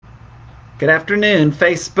Good afternoon,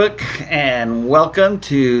 Facebook, and welcome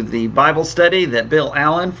to the Bible study that Bill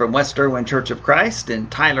Allen from West Erwin Church of Christ in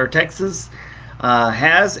Tyler, Texas,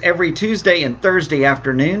 has every Tuesday and Thursday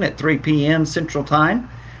afternoon at 3 p.m. Central Time.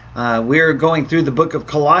 We're going through the book of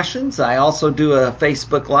Colossians. I also do a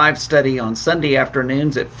Facebook Live study on Sunday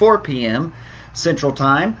afternoons at 4 p.m. Central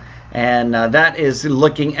Time, and that is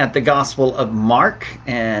looking at the Gospel of Mark,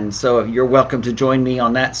 and so you're welcome to join me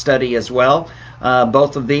on that study as well.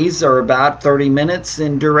 Both of these are about 30 minutes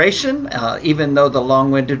in duration, even though the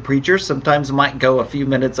long-winded preacher sometimes might go a few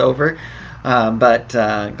minutes over. But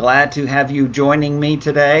glad to have you joining me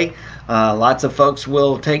today. Lots of folks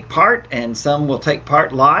will take part, and some will take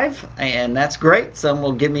part live, and that's great. Some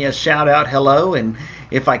will give me a shout out, hello, and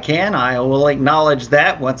if I can, I will acknowledge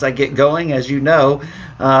that once I get going. As you know,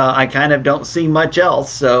 I kind of don't see much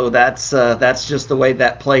else, so that's just the way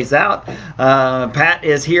that plays out. Pat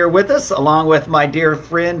is here with us, along with my dear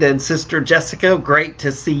friend and sister Jessica. Great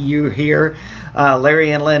to see you here.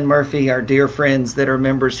 Larry and Lynn Murphy are dear friends that are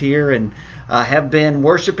members here and have been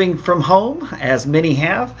worshiping from home, as many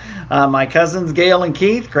have. My cousins, Gail and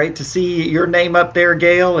Keith, great to see your name up there,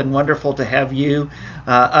 Gail, and wonderful to have you.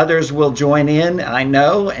 Others will join in, I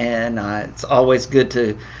know, and it's always good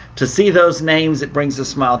to see those names. It brings a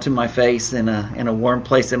smile to my face and a warm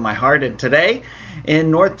place in my heart. And today in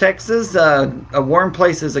North Texas, a warm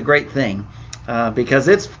place is a great thing. Because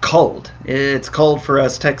it's cold. It's cold for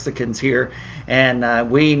us Texicans here, and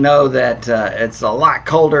we know that it's a lot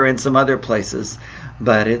colder in some other places,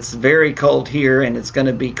 but it's very cold here, and it's going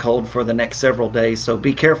to be cold for the next several days, so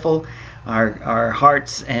be careful. Our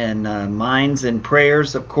hearts and minds and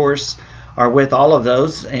prayers, of course, are with all of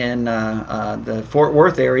those in the Fort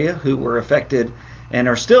Worth area who were affected and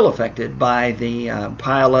are still affected by the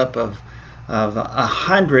pileup of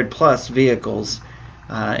 100+ vehicles,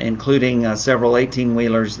 including several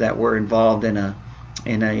 18-wheelers that were involved in a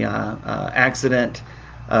accident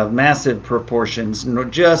of massive proportions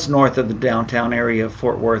just north of the downtown area of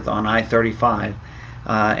Fort Worth on I-35,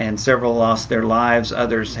 and several lost their lives.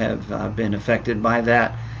 Others have been affected by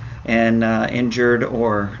that and injured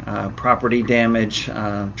or property damage,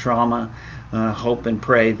 trauma. Hope and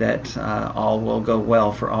pray that all will go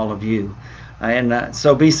well for all of you, and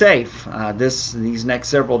so be safe these next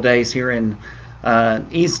several days here in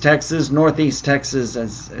East Texas. Northeast Texas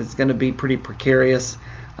is going to be pretty precarious.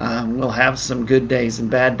 We'll have some good days and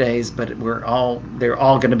bad days, but they're all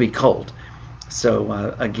going to be cold.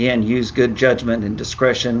 So again, use good judgment and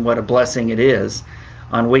discretion. What a blessing it is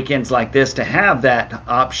on weekends like this to have that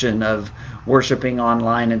option of worshiping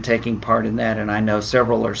online and taking part in that. And I know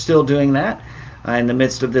several are still doing that in the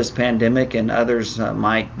midst of this pandemic, and others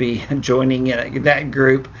might be joining that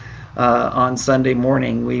group. On Sunday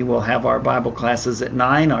morning, we will have our Bible classes at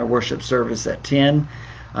 9, our worship service at 10.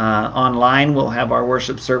 Online, we'll have our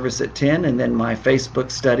worship service at 10, and then my Facebook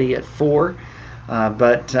study at 4.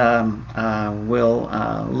 But we'll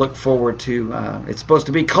look forward to, it's supposed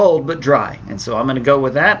to be cold but dry, and so I'm going to go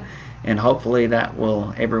with that, and hopefully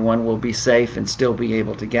everyone will be safe and still be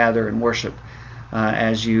able to gather and worship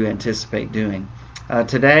as you anticipate doing.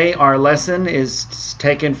 Today, our lesson is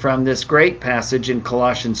taken from this great passage in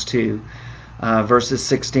Colossians 2, verses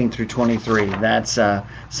 16 through 23. That's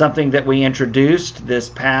something that we introduced this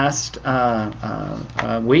past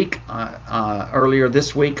week, earlier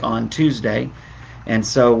this week on Tuesday. And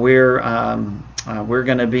so we're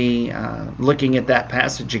going to be looking at that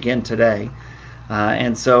passage again today.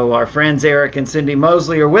 And so our friends Eric and Cindy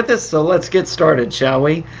Mosley are with us, so let's get started, shall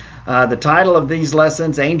we? The title of these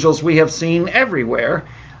lessons, Angels We Have Seen Everywhere,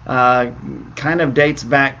 kind of dates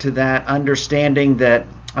back to that understanding that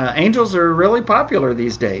angels are really popular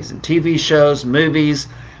these days in TV shows, movies,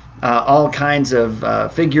 all kinds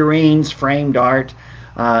of figurines, framed art.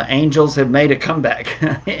 Angels have made a comeback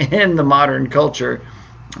in the modern culture.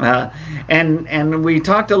 And we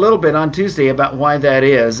talked a little bit on Tuesday about why that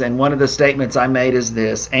is, and one of the statements I made is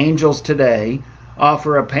this: angels today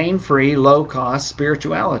offer a pain-free, low-cost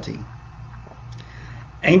spirituality.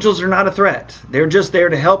 Angels are not a threat. They're just there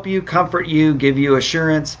to help you, comfort you, give you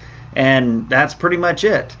assurance, and that's pretty much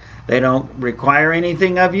it. They don't require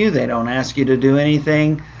anything of you. They don't ask you to do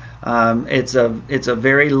anything. It's a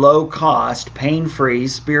very low-cost, pain-free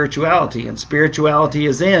spirituality, and spirituality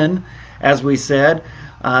is in, as we said,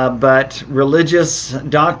 but religious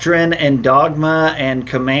doctrine and dogma and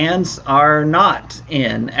commands are not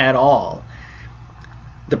in at all.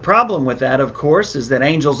 The problem with that, of course, is that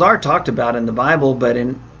angels are talked about in the Bible, but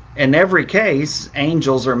in every case,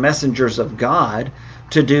 angels are messengers of God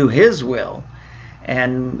to do His will.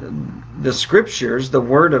 And the scriptures, the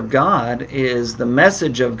word of God, is the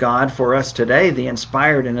message of God for us today, the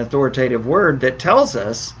inspired and authoritative word that tells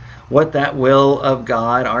us what that will of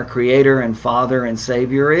God, our Creator and Father and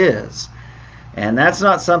Savior, is. And that's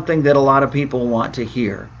not something that a lot of people want to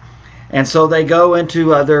hear. And so they go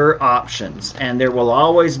into other options, and there will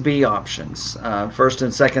always be options. 1st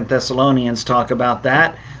and 2nd Thessalonians talk about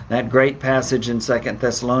that great passage in 2nd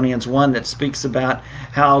Thessalonians 1 that speaks about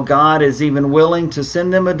how God is even willing to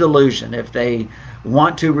send them a delusion. If they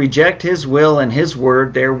want to reject His will and His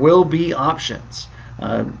word, there will be options.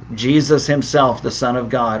 Jesus Himself, the Son of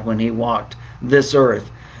God, when He walked this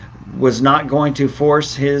earth, was not going to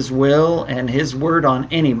force His will and His word on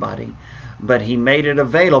anybody, but He made it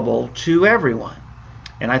available to everyone.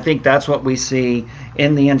 And I think that's what we see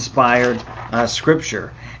in the inspired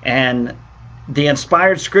Scripture. And the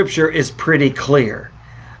inspired Scripture is pretty clear.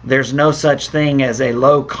 There's no such thing as a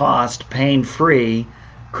low-cost, pain-free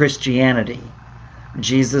Christianity.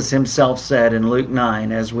 Jesus Himself said in Luke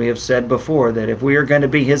 9, as we have said before, that if we are going to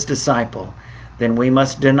be His disciple, then we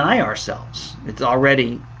must deny ourselves. It's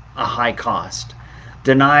already a high cost.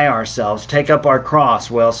 Deny ourselves, take up our cross,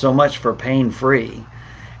 well, so much for pain-free,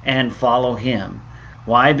 and follow Him.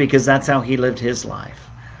 Why? Because that's how He lived His life.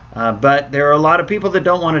 But there are a lot of people that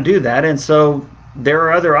don't want to do that, and so there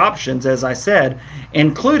are other options, as I said,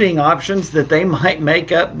 including options that they might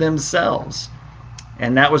make up themselves.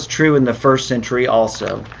 And that was true in the first century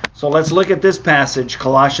also. So let's look at this passage,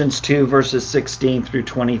 Colossians 2, verses 16 through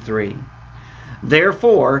 23.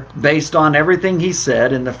 Therefore, based on everything he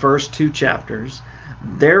said in the first 2 chapters,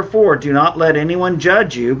 therefore do not let anyone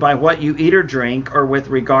judge you by what you eat or drink, or with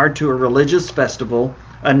regard to a religious festival,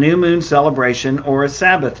 a new moon celebration, or a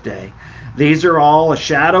Sabbath day. These are all a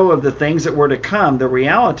shadow of the things that were to come. The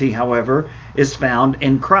reality, however, is found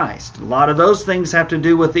in Christ. A lot of those things have to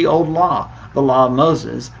do with the old law, the law of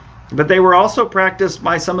Moses, but they were also practiced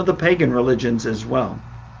by some of the pagan religions as well.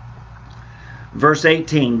 Verse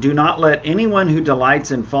 18, do not let anyone who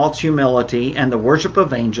delights in false humility and the worship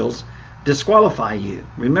of angels disqualify you.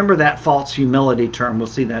 Remember that false humility term. We'll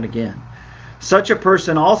see that again. Such a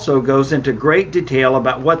person also goes into great detail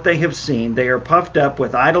about what they have seen. They are puffed up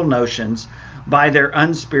with idle notions by their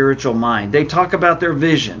unspiritual mind. They talk about their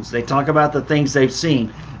visions. They talk about the things they've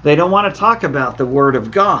seen. They don't want to talk about the Word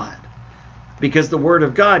of God, because the Word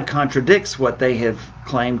of God contradicts what they have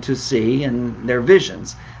claimed to see in their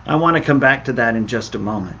visions. I want to come back to that in just a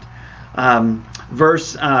moment.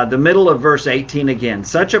 The middle of verse 18 again.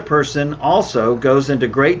 Such a person also goes into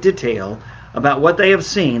great detail about what they have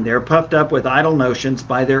seen. They are puffed up with idle notions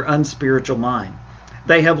by their unspiritual mind.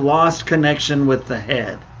 They have lost connection with the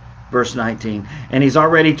head. Verse 19. And he's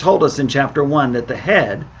already told us in chapter 1 that the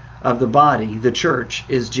head of the body, the church,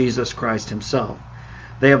 is Jesus Christ Himself.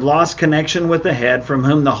 They have lost connection with the head, from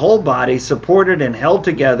whom the whole body, supported and held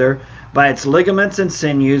together by its ligaments and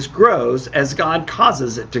sinews, grows as God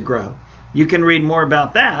causes it to grow. You can read more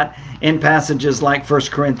about that in passages like 1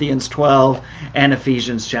 Corinthians 12 and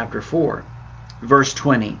Ephesians chapter 4. Verse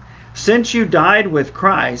 20. Since you died with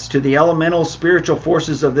Christ to the elemental spiritual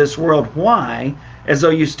forces of this world, why, as though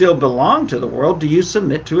you still belong to the world, do you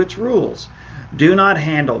submit to its rules? Do not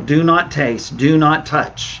handle, do not taste, do not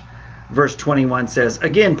touch. Verse 21 says,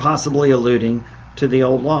 again possibly alluding to the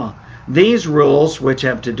old law. These rules, which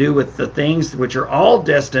have to do with the things which are all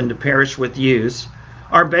destined to perish with use,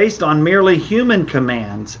 are based on merely human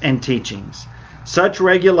commands and teachings. Such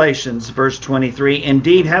regulations, verse 23,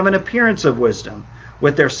 indeed have an appearance of wisdom,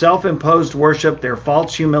 with their self-imposed worship, their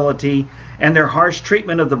false humility, and their harsh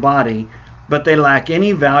treatment of the body, but they lack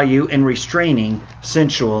any value in restraining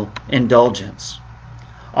sensual indulgence.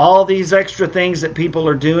 All these extra things that people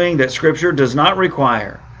are doing that Scripture does not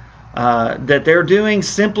require, that they're doing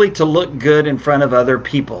simply to look good in front of other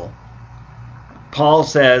people. Paul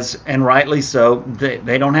says, and rightly so,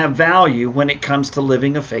 they don't have value when it comes to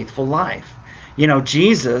living a faithful life. You know,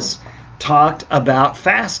 Jesus talked about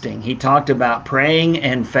fasting. He talked about praying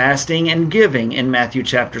and fasting and giving in Matthew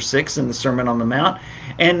chapter 6 in the Sermon on the Mount.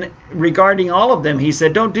 And regarding all of them, he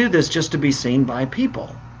said, don't do this just to be seen by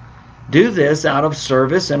people. Do this out of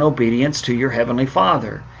service and obedience to your Heavenly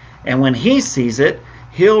Father. And when He sees it,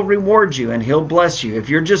 He'll reward you and He'll bless you. If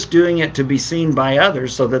you're just doing it to be seen by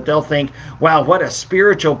others so that they'll think, wow, what a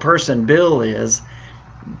spiritual person Bill is,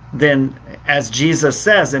 then as Jesus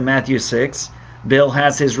says in Matthew 6, Bill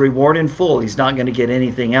has his reward in full. He's not going to get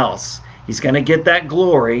anything else. He's going to get that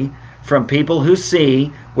glory from people who see,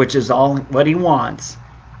 which is all what he wants.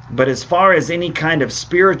 But as far as any kind of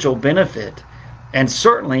spiritual benefit, and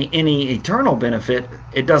certainly any eternal benefit,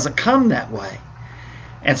 it doesn't come that way.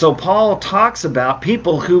 And so Paul talks about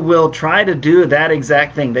people who will try to do that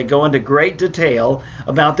exact thing. They go into great detail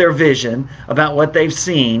about their vision, about what they've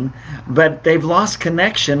seen, but they've lost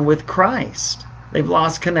connection with Christ. They've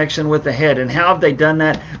lost connection with the head. And how have they done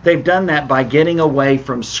that? They've done that by getting away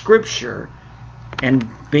from Scripture and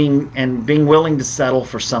being willing to settle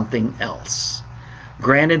for something else.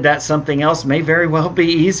 Granted, that something else may very well be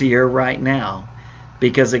easier right now,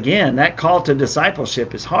 because again, that call to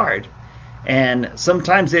discipleship is hard. And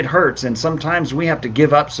sometimes it hurts, and sometimes we have to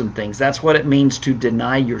give up some things. That's what it means to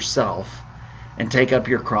deny yourself and take up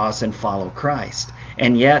your cross and follow Christ.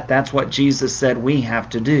 And yet, that's what Jesus said we have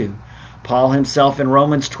to do. Paul himself in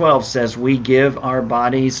Romans 12 says we give our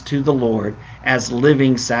bodies to the Lord as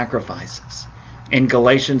living sacrifices. In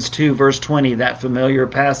Galatians 2 verse 20, that familiar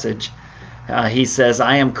passage, he says,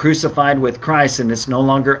 I am crucified with Christ, and it's no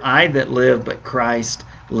longer I that live, but Christ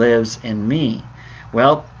lives in me.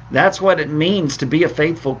 Well, that's what it means to be a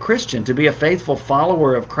faithful Christian, to be a faithful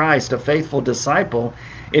follower of Christ, a faithful disciple.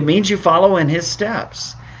 It means you follow in his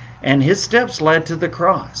steps. And his steps led to the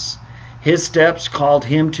cross. His steps called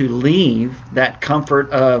him to leave that comfort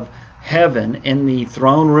of heaven in the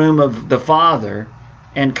throne room of the Father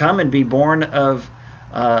and come and be born of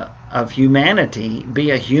humanity,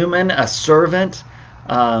 be a human, a servant,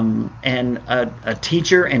 and a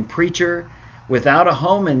teacher and preacher without a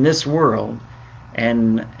home in this world.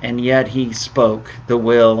 And yet he spoke the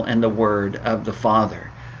will and the word of the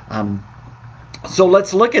Father. So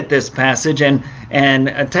let's look at this passage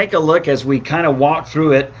and take a look as we kind of walk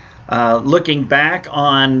through it, looking back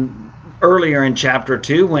on earlier in chapter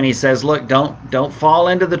 2 when he says, look, don't fall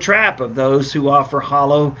into the trap of those who offer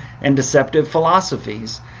hollow and deceptive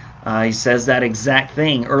philosophies. He says that exact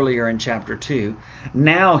thing earlier in chapter 2.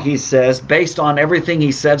 Now he says, based on everything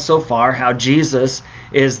he said so far, how Jesus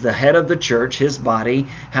is the head of the church, his body,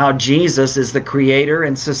 how Jesus is the creator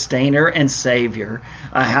and sustainer and savior,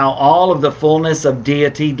 how all of the fullness of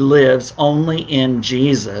deity lives only in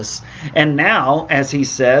Jesus. And now, as he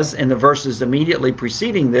says in the verses immediately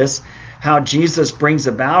preceding this, how Jesus brings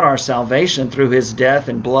about our salvation through his death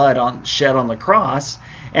and blood shed on the cross,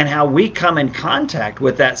 and how we come in contact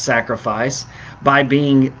with that sacrifice by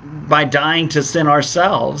dying to sin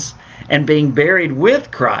ourselves and being buried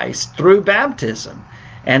with Christ through baptism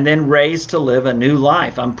and then raised to live a new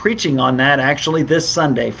life. I'm preaching on that actually this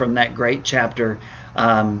Sunday from that great chapter.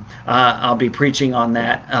 I'll be preaching on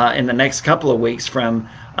that in the next couple of weeks from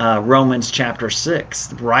Romans chapter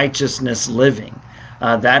 6, righteousness living.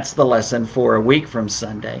 That's the lesson for a week from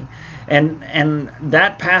Sunday. And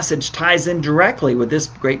that passage ties in directly with this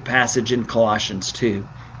great passage in Colossians 2.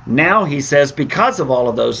 Now he says, because of all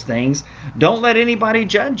of those things, don't let anybody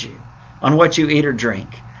judge you on what you eat or drink.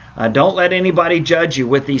 Don't let anybody judge you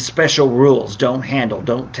with these special rules. Don't handle,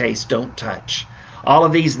 don't taste, don't touch. All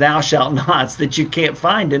of these thou shalt nots that you can't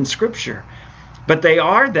find in Scripture. But they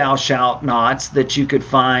are thou shalt nots that you could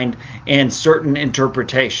find in certain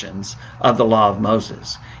interpretations of the law of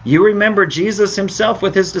Moses. You remember Jesus himself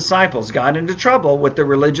with his disciples got into trouble with the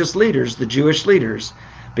religious leaders, the Jewish leaders,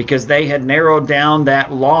 because they had narrowed down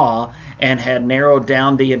that law and had narrowed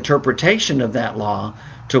down the interpretation of that law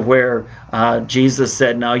to where Jesus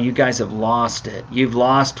said, no, you guys have lost it. You've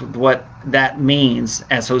lost what that means,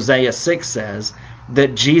 as Hosea 6 says,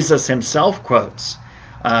 that Jesus himself quotes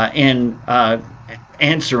in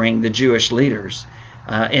answering the Jewish leaders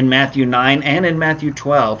in Matthew 9 and in Matthew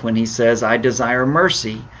 12 when he says, I desire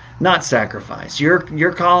mercy, not sacrifice.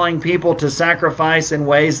 You're calling people to sacrifice in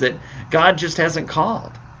ways that God just hasn't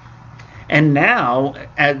called. And now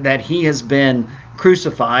that he has been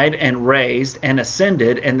crucified and raised and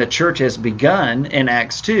ascended and the church has begun in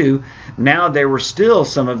Acts 2, now there were still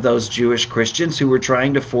some of those Jewish Christians who were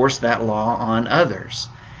trying to force that law on others.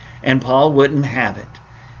 And Paul wouldn't have it.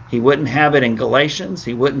 He wouldn't have it in Galatians,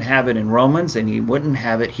 he wouldn't have it in Romans, and he wouldn't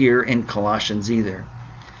have it here in Colossians either.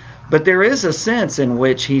 But there is a sense in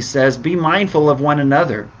which he says, be mindful of one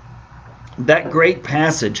another. That great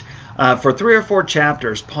passage, for 3 or 4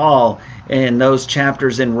 chapters, Paul, in those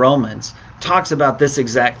chapters in Romans, talks about this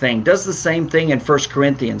exact thing. Does the same thing in 1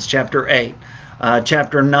 Corinthians chapter 8.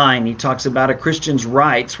 Chapter 9, he talks about a Christian's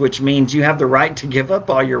rights, which means you have the right to give up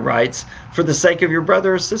all your rights for the sake of your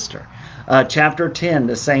brother or sister. Chapter 10,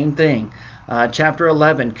 the same thing. Chapter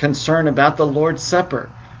 11, concern about the Lord's Supper,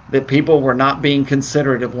 that people were not being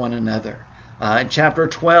considerate of one another. Chapter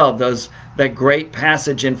 12, that great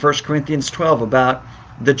passage in 1 Corinthians 12 about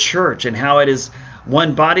the church and how it is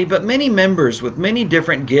one body, but many members with many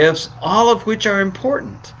different gifts, all of which are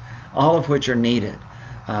important, all of which are needed.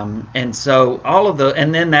 And so all of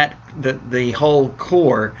and then the whole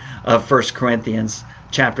core of 1 Corinthians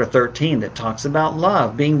chapter 13 that talks about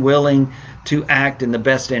love, being willing to act in the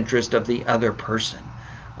best interest of the other person.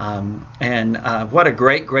 What a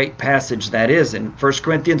great passage that is. In 1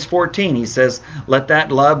 Corinthians 14, he says, let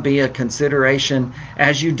that love be a consideration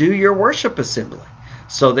as you do your worship assembly,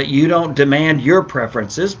 so that you don't demand your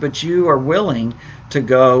preferences, but you are willing to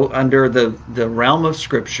go under the realm of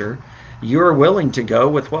Scripture. You're willing to go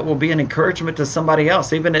with what will be an encouragement to somebody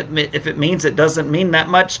else, even if it means it doesn't mean that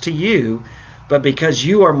much to you, but because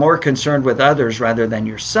you are more concerned with others rather than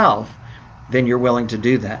yourself, then you're willing to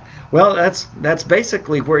do that. Well, that's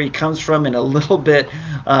basically where he comes from in a little bit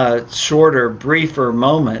shorter, briefer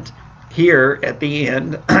moment here at the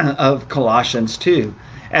end of Colossians 2,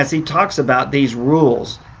 as he talks about these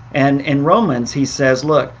rules. And in Romans, he says,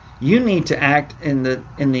 look, you need to act in the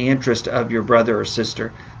interest of your brother or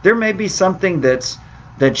sister. There may be something that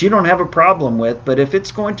you don't have a problem with, but if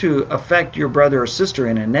it's going to affect your brother or sister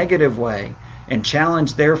in a negative way and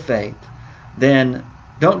challenge their faith, then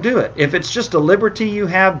don't do it. If it's just a liberty you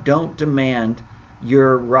have, don't demand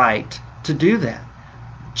your right to do that.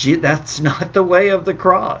 That's not the way of the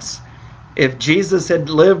cross. If Jesus had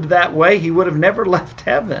lived that way, he would have never left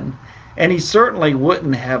heaven, and he certainly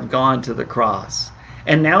wouldn't have gone to the cross.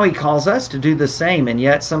 And now he calls us to do the same, and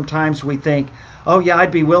yet sometimes we think, oh yeah,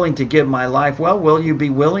 I'd be willing to give my life. Well, will you be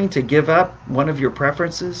willing to give up one of your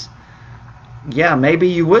preferences? Yeah, maybe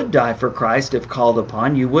you would die for Christ if called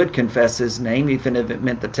upon. You would confess his name, even if it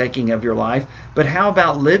meant the taking of your life. But how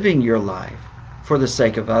about living your life for the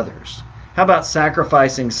sake of others? How about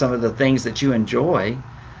sacrificing some of the things that you enjoy,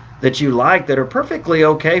 that you like, that are perfectly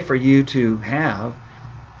okay for you to have,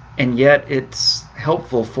 and yet it's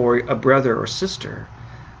helpful for a brother or sister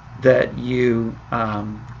that you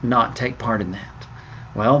not take part in that?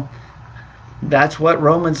 Well, that's what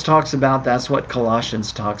Romans talks about. That's what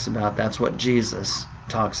Colossians talks about. That's what Jesus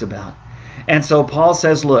talks about. And so Paul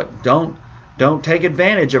says, look, don't take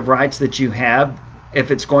advantage of rights that you have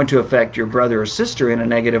if it's going to affect your brother or sister in a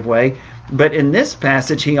negative way. But in this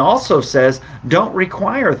passage, he also says, don't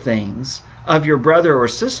require things of your brother or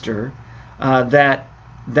sister that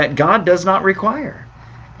God does not require.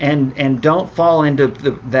 And don't fall into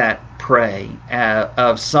that prey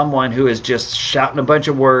of someone who is just shouting a bunch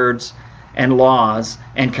of words and laws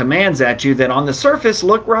and commands at you that on the surface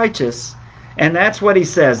look righteous. And that's what he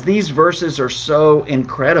says. These verses are so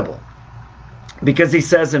incredible, because he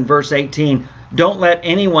says in verse 18, don't let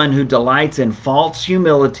anyone who delights in false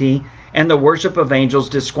humility and the worship of angels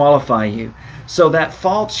disqualify you. So that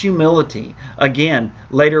false humility, again,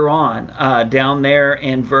 later on, down there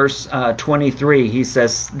in verse 23, he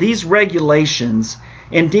says, these regulations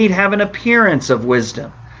indeed have an appearance of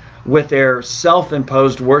wisdom, with their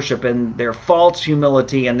self-imposed worship and their false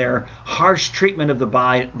humility and their harsh treatment of the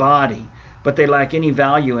body, but they lack any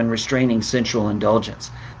value in restraining sensual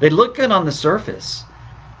indulgence. They look good on the surface.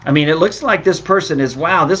 I mean, it looks like this person is,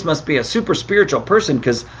 wow, this must be a super spiritual person,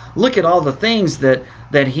 because look at all the things that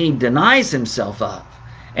he denies himself of.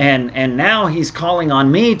 And now he's calling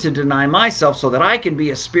on me to deny myself so that I can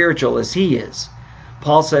be as spiritual as he is.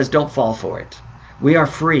 Paul says, don't fall for it. We are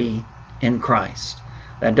free in Christ.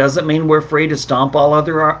 That doesn't mean we're free to stomp all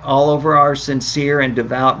over our sincere and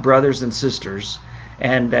devout brothers and sisters.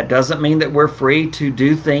 And that doesn't mean that we're free to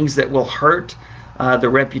do things that will hurt the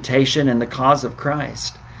reputation and the cause of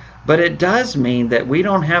Christ. But it does mean that we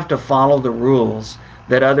don't have to follow the rules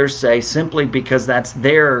that others say simply because that's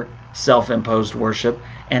their self-imposed worship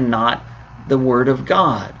and not the Word of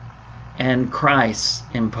God and Christ's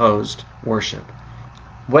imposed worship.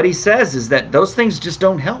 What he says is that those things just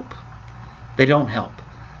don't help. They don't help.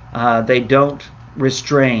 They don't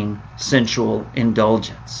restrain sensual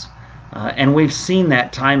indulgence. And we've seen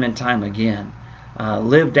that time and time again,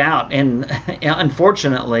 lived out, and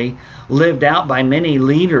unfortunately lived out by many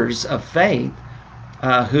leaders of faith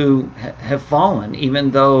who have fallen,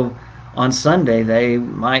 even though on Sunday they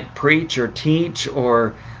might preach or teach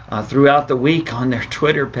or throughout the week on their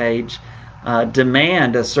Twitter page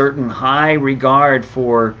demand a certain high regard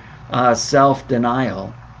for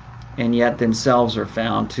self-denial. And yet themselves are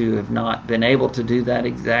found to have not been able to do that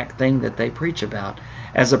exact thing that they preach about.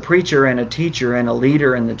 As a preacher and a teacher and a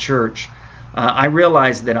leader in the church, I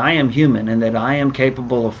realize that I am human and that I am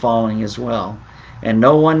capable of falling as well. And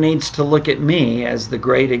no one needs to look at me as the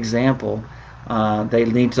great example. They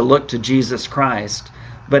need to look to Jesus Christ.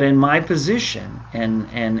 But in my position and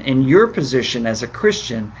in your position as a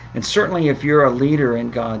Christian, and certainly if you're a leader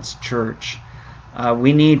in God's church,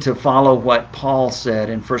 we need to follow what Paul said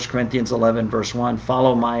in 1 Corinthians 11, verse 1,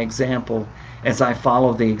 follow my example as I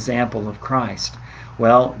follow the example of Christ.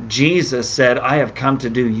 Well, Jesus said, I have come to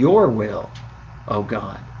do your will, O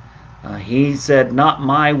God. He said, "Not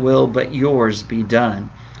my will, but yours be done."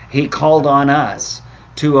 He called on us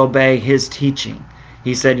to obey his teaching.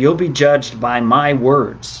 He said, "You'll be judged by my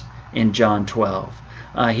words," in John 12.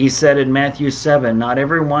 He said in Matthew 7, "Not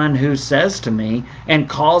everyone who says to me and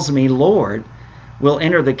calls me Lord will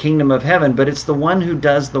enter the kingdom of heaven, but it's the one who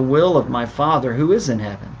does the will of my Father who is in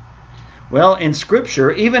heaven." Well, in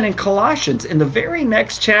Scripture, even in Colossians, in the very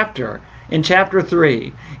next chapter, in chapter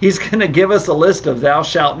 3, he's going to give us a list of thou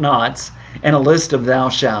shalt nots and a list of thou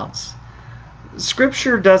shalts.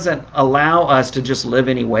 Scripture doesn't allow us to just live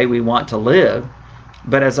any way we want to live,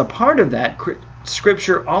 but as a part of that,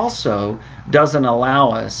 Scripture also doesn't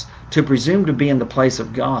allow us to presume to be in the place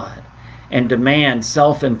of God and demand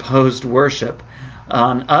self-imposed worship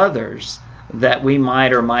on others that we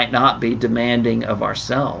might or might not be demanding of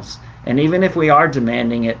ourselves. And even if we are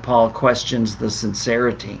demanding it, Paul questions the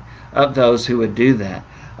sincerity of those who would do that.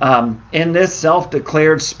 In this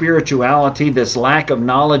self-declared spirituality, this lack of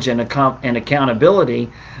knowledge and accountability,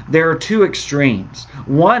 there are two extremes.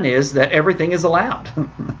 One is that everything is allowed,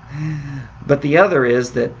 but the other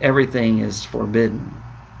is that everything is forbidden.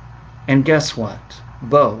 And guess what?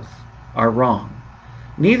 Both are wrong.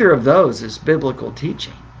 Neither of those is biblical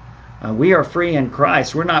teaching. We are free in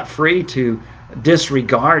Christ. We're not free to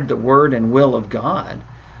disregard the word and will of God,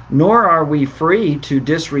 nor are we free to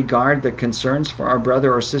disregard the concerns for our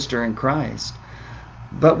brother or sister in Christ.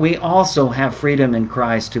 But we also have freedom in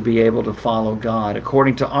Christ to be able to follow God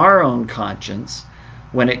according to our own conscience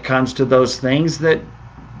when it comes to those things that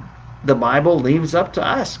the Bible leaves up to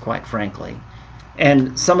us, quite frankly.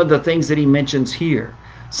 And some of the things that he mentions here,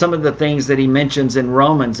 some of the things that he mentions in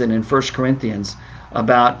Romans and in 1 Corinthians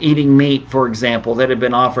about eating meat, for example, that had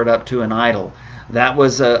been offered up to an idol. That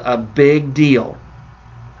was a big deal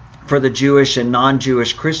for the Jewish and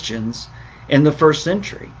non-Jewish Christians in the first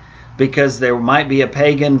century, because there might be a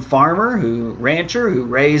pagan farmer, rancher, who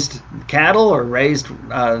raised cattle or raised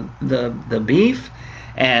the beef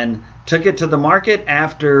and took it to the market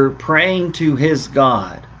after praying to his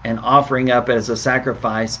God and offering up as a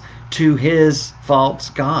sacrifice to his false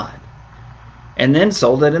god, and then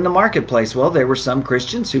sold it in the marketplace. Well, there were some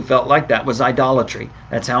Christians who felt like that was idolatry.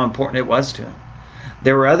 That's how important it was to him.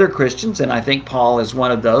 There were other Christians, and I think Paul is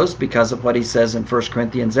one of those because of what he says in 1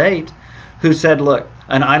 Corinthians 8, who said, look,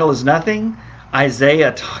 an idol is nothing.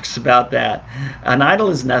 Isaiah talks about that. An idol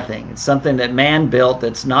is nothing. It's something that man built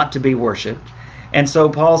that's not to be worshipped. And so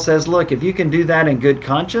Paul says, look, if you can do that in good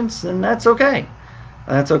conscience, then that's okay.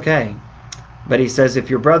 That's okay. But he says if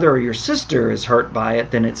your brother or your sister is hurt by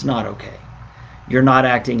it, then it's not okay. You're not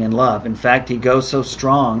acting in love. In fact, he goes so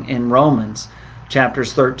strong in Romans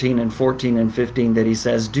chapters 13 and 14 and 15 that he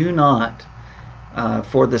says, do not,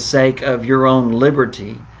 for the sake of your own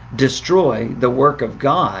liberty, destroy the work of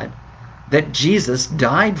God that Jesus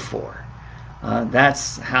died for.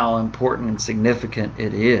 That's how important and significant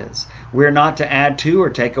it is. We're not to add to or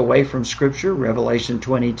take away from Scripture. Revelation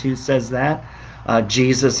 22 says that.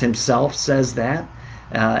 Jesus himself says that.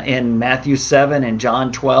 In Matthew 7 and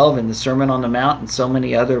John 12 and the Sermon on the Mount and so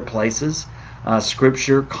many other places,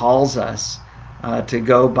 Scripture calls us to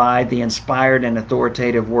go by the inspired and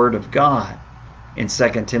authoritative Word of God. In 2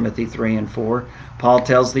 Timothy 3 and 4, Paul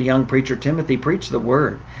tells the young preacher Timothy, preach the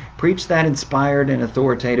Word. Preach that inspired and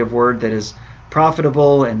authoritative Word that is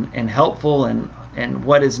profitable and helpful and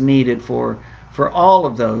what is needed for all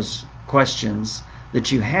of those questions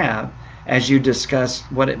that you have as you discuss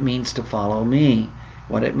what it means to follow me,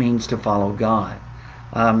 what it means to follow God.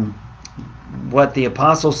 What the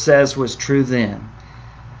apostle says was true then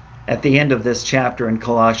at the end of this chapter in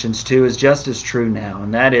Colossians 2 is just as true now,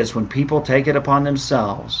 and that is when people take it upon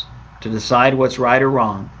themselves to decide what's right or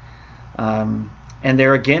wrong, and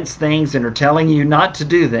they're against things and are telling you not to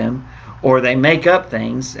do them, or they make up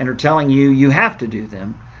things and are telling you you have to do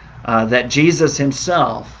them, that Jesus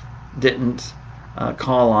himself didn't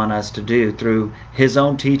call on us to do through his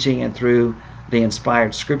own teaching and through the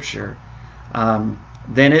inspired Scripture,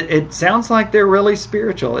 then it sounds like they're really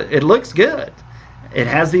spiritual. It looks good. It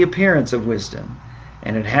has the appearance of wisdom,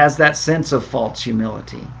 and it has that sense of false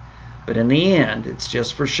humility. But in the end, it's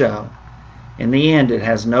just for show. In the end, it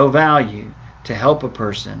has no value to help a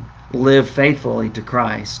person live faithfully to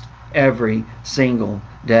Christ every single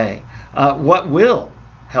day. What will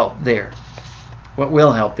help there? What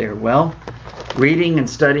will help there? Well, reading and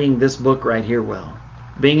studying this book right here will.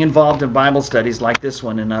 Being involved in Bible studies like this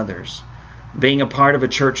one and others. Being a part of a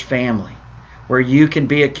church family where you can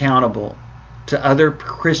be accountable to other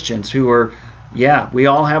Christians who are, we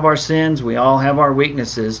all have our sins, we all have our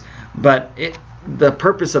weaknesses, but the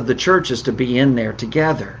purpose of the church is to be in there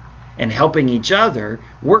together and helping each other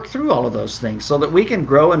work through all of those things so that we can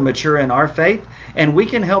grow and mature in our faith, and we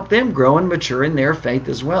can help them grow and mature in their faith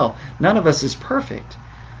as well. None of us is perfect.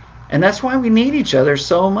 And that's why we need each other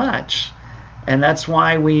so much. And that's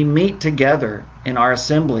why we meet together in our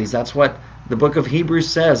assemblies. That's what the book of Hebrews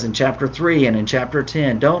says in chapter 3 and in chapter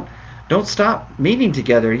 10. Don't stop meeting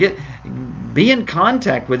together. Be in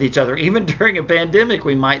contact with each other. Even during a pandemic,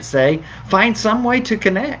 we might say, find some way to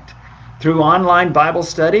connect. Through online Bible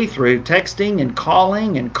study, through texting and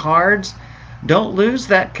calling and cards. Don't lose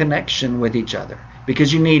that connection with each other,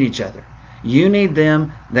 because you need each other. You need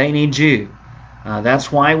them, they need you.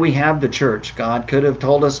 That's why we have the church. God could have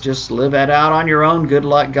told us just live it out on your own. Good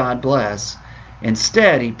luck, God bless.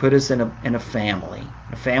 Instead, He put us in a family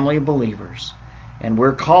of believers. And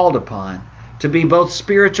we're called upon to be both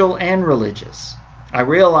spiritual and religious. I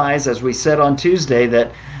realize, as we said on Tuesday,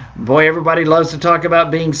 that boy, everybody loves to talk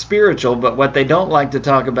about being spiritual, but what they don't like to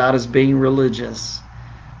talk about is being religious.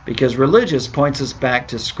 Because religious points us back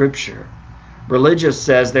to Scripture. Religious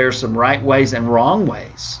says there are some right ways and wrong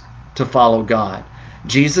ways to follow God.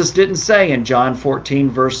 Jesus didn't say in John 14,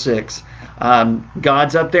 verse 6,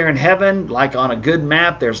 God's up there in heaven, like on a good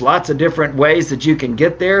map. There's lots of different ways that you can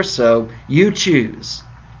get there, so you choose.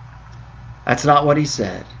 That's not what He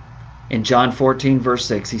said. In John 14, verse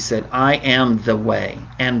 6, He said, I am the way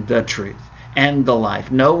and the truth and the life.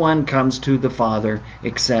 No one comes to the Father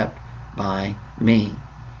except by me.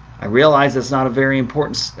 I realize it's not a very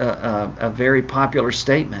important, a very popular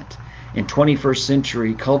statement in 21st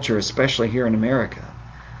century culture, especially here in America.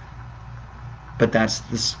 But that's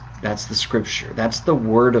the Scripture. That's the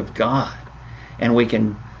Word of God. And we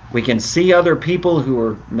can see other people who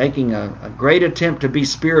are making a great attempt to be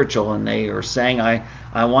spiritual, and they are saying,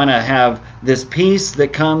 I want to have this peace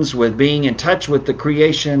that comes with being in touch with the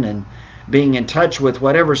creation and being in touch with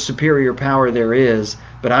whatever superior power there is,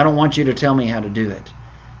 but I don't want you to tell me how to do it.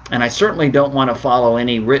 And I certainly don't want to follow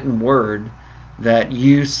any written word that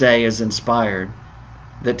you say is inspired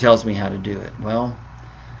that tells me how to do it. Well,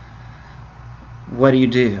 what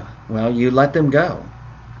do? Well, you let them go.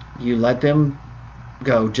 You let them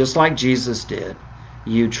go just like Jesus did.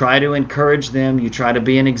 You try to encourage them. You try to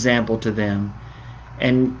be an example to them.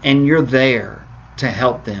 And you're there to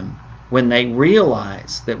help them when they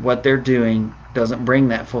realize that what they're doing doesn't bring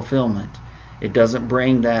that fulfillment. It doesn't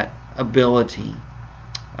bring that ability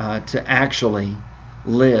to actually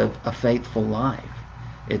live a faithful life.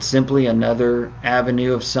 It's simply another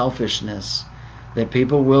avenue of selfishness that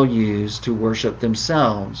people will use to worship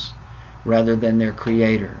themselves rather than their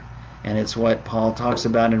Creator. And it's what Paul talks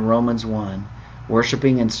about in Romans 1,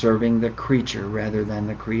 worshiping and serving the creature rather than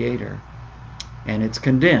the Creator. And it's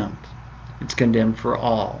condemned. It's condemned for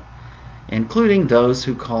all, including those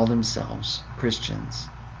who call themselves Christians.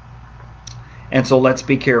 And so let's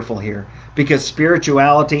be careful here, because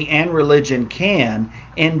spirituality and religion can,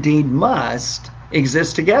 indeed must,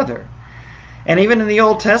 exist together. And even in the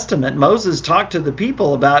Old Testament, Moses talked to the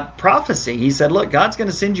people about prophecy. He said, look, God's going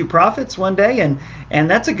to send you prophets one day, and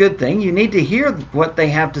that's a good thing. You need to hear what they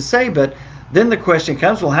have to say. But then the question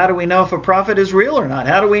comes, well, how do we know if a prophet is real or not?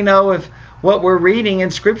 How do we know if what we're reading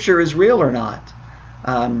in Scripture is real or not?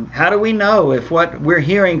 How do we know if what we're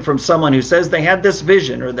hearing from someone who says they had this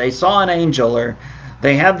vision, or they saw an angel, or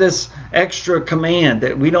they have this extra command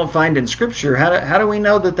that we don't find in Scripture, how do we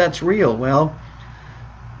know that that's real? Well,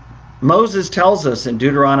 Moses tells us in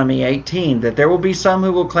Deuteronomy 18 that there will be some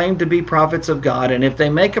who will claim to be prophets of God, and if they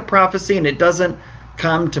make a prophecy and it doesn't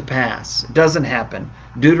come to pass, it doesn't happen.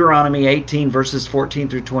 Deuteronomy 18 verses 14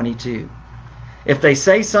 through 22. If they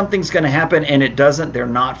say something's going to happen and it doesn't, they're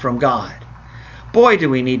not from God. Boy, do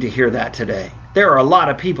we need to hear that today. There are a lot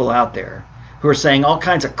of people out there who are saying all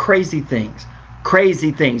kinds of crazy things.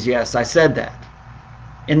 Crazy things, yes, I said that.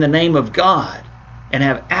 In the name of God, and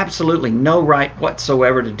have absolutely no right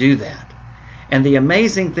whatsoever to do that. And the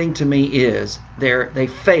amazing thing to me is they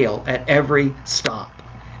fail at every stop.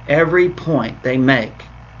 Every point they make,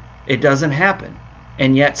 it doesn't happen.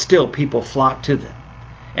 And yet still people flock to them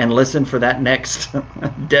and listen for that next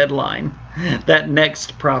deadline, that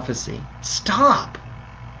next prophecy. Stop.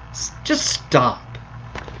 Just stop.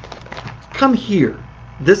 Come here.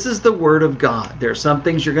 This is the Word of God. There are some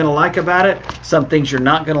things you're going to like about it, some things you're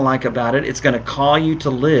not going to like about it. It's going to call you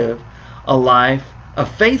to live a life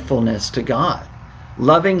of faithfulness to God.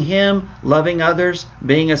 Loving Him, loving others,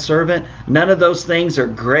 being a servant. None of those things are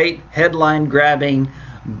great headline-grabbing,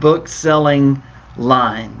 book-selling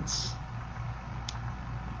lines.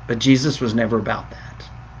 But Jesus was never about that.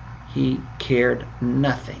 He cared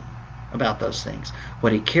nothing about those things.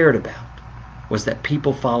 What He cared about was that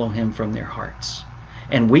people follow Him from their hearts.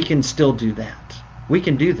 And we can still do that. We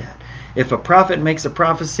can do that. If a prophet makes a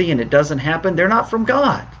prophecy and it doesn't happen, they're not from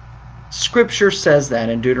God. Scripture says that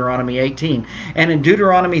in Deuteronomy 18. And in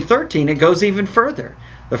Deuteronomy 13, it goes even further.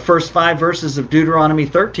 The first 5 verses of Deuteronomy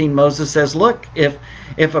 13, Moses says, look, if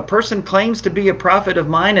a person claims to be a prophet of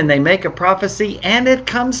mine and they make a prophecy and it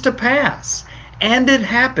comes to pass and it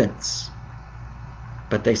happens,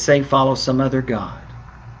 but they say follow some other god,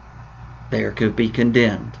 they are to be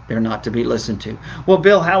condemned. They're not to be listened to. Well,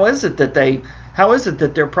 Bill, how is it that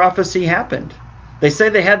their prophecy happened? They say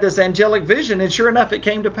they had this angelic vision, and sure enough, it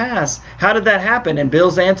came to pass. How did that happen? And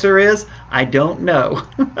Bill's answer is, I don't know.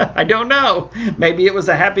 I don't know. Maybe it was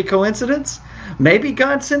a happy coincidence. Maybe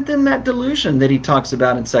God sent them that delusion that he talks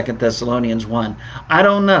about in 2 Thessalonians 1. I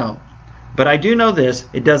don't know. But I do know this,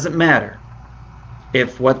 it doesn't matter.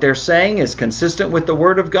 If what they're saying is consistent with the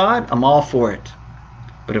Word of God, I'm all for it.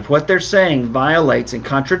 But if what they're saying violates and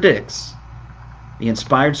contradicts the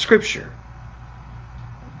inspired Scripture,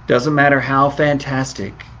 doesn't matter how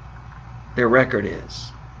fantastic their record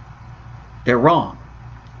is, they're wrong.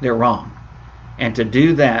 They're wrong. And to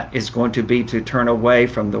do that is going to be to turn away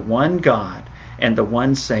from the one God and the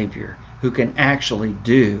one Savior who can actually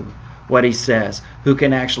do what he says, who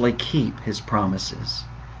can actually keep his promises.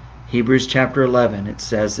 Hebrews chapter 11, it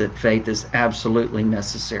says that faith is absolutely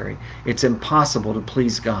necessary. It's impossible to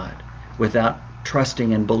please God without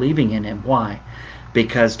trusting and believing in him. Why?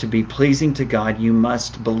 Because to be pleasing to God, you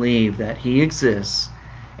must believe that he exists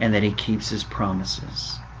and that he keeps his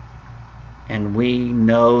promises. And we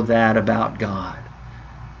know that about God.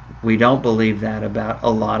 We don't believe that about a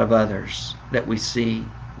lot of others that we see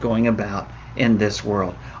going about in this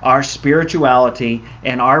world. Our spirituality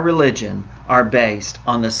and our religion are based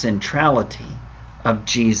on the centrality of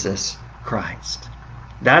Jesus Christ.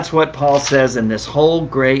 That's what Paul says in this whole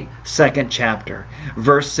great second chapter.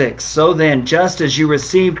 Verse 6, so then, just as you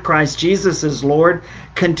received Christ Jesus as Lord,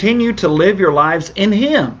 continue to live your lives in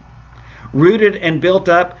him, rooted and built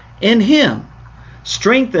up in him,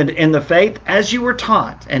 strengthened in the faith as you were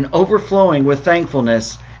taught, and overflowing with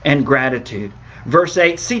thankfulness and gratitude. Verse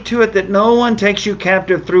 8, see to it that no one takes you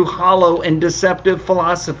captive through hollow and deceptive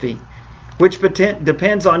philosophy, which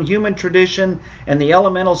depends on human tradition and the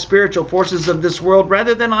elemental spiritual forces of this world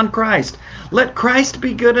rather than on Christ. Let Christ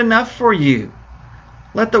be good enough for you.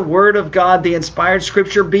 Let the Word of God, the inspired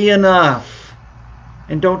Scripture, be enough.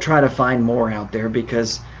 And don't try to find more out there,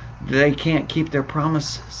 because they can't keep their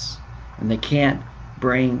promises and they can't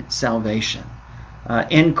bring salvation.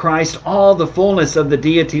 In Christ, all the fullness of the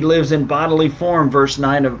deity lives in bodily form, verse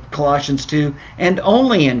 9 of Colossians 2, and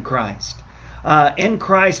only in Christ. In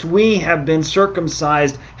Christ we have been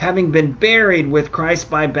circumcised, having been buried with Christ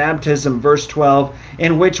by baptism, verse 12,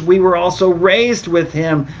 in which we were also raised with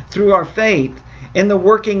him through our faith in the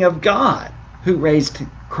working of God, who raised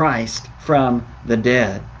Christ from the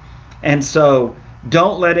dead. And so,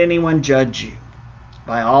 don't let anyone judge you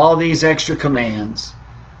by all these extra commands,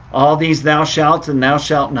 all these thou shalt and thou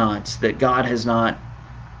shalt nots that God has not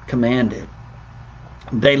commanded.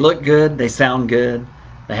 They look good, they sound good,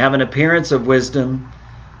 they have an appearance of wisdom.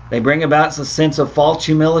 They bring about a sense of false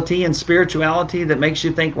humility and spirituality that makes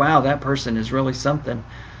you think, wow, that person is really something.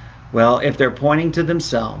 Well, if they're pointing to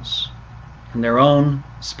themselves and their own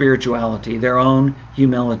spirituality, their own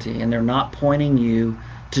humility, and they're not pointing you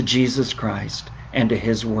to Jesus Christ and to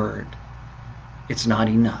his Word, it's not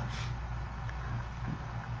enough.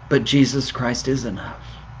 But Jesus Christ is enough.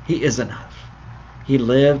 He is enough. He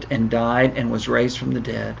lived and died and was raised from the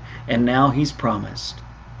dead, and now he's promised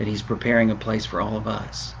that he's preparing a place for all of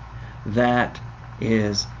us. That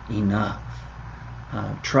is enough.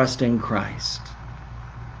 Trust in Christ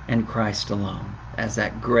and Christ alone. As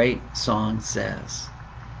that great song says,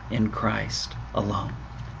 in Christ alone.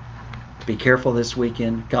 Be careful this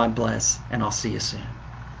weekend. God bless, and I'll see you soon.